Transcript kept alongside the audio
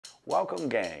Welcome,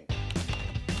 gang.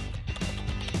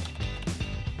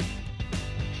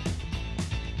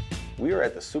 We are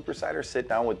at the Supersiders Sit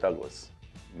Down with Douglas.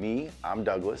 I'm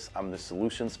Douglas. I'm the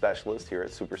solution specialist here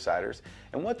at Supersiders.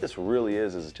 And what this really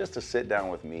is just a sit down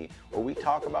with me where we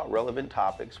talk about relevant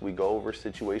topics. We go over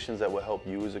situations that will help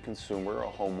you as a consumer or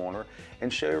a homeowner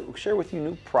and share with you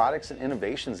new products and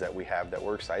innovations that we have that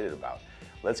we're excited about.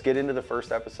 Let's get into the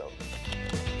first episode.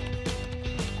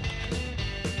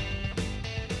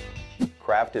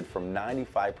 Crafted from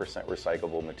 95%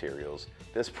 recyclable materials,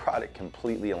 this product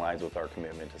completely aligns with our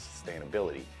commitment to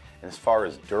sustainability. And as far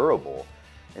as durable,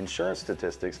 insurance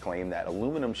statistics claim that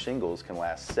aluminum shingles can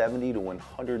last 70 to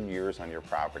 100 years on your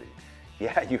property.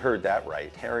 Yeah, you heard that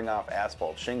right. Tearing off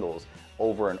asphalt shingles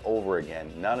over and over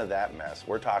again, none of that mess.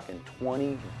 We're talking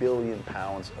 20 billion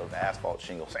pounds of asphalt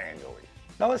shingles annually.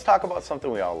 Now let's talk about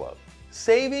something we all love.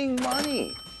 Saving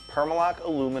money. Permalock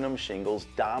Aluminum Shingles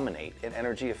dominate in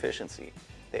energy efficiency.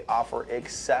 They offer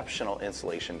exceptional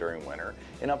insulation during winter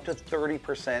and up to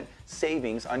 30%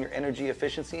 savings on your energy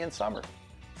efficiency in summer.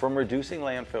 From reducing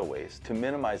landfill waste to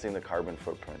minimizing the carbon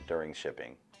footprint during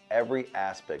shipping, every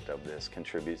aspect of this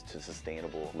contributes to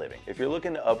sustainable living. If you're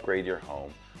looking to upgrade your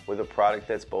home with a product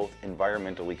that's both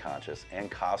environmentally conscious and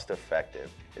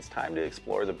cost-effective, it's time to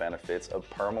explore the benefits of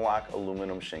Permalock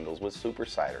Aluminum Shingles with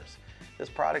Supersiders. This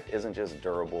product isn't just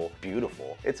durable,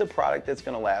 beautiful. It's a product that's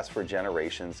going to last for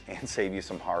generations and save you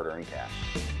some hard-earned cash.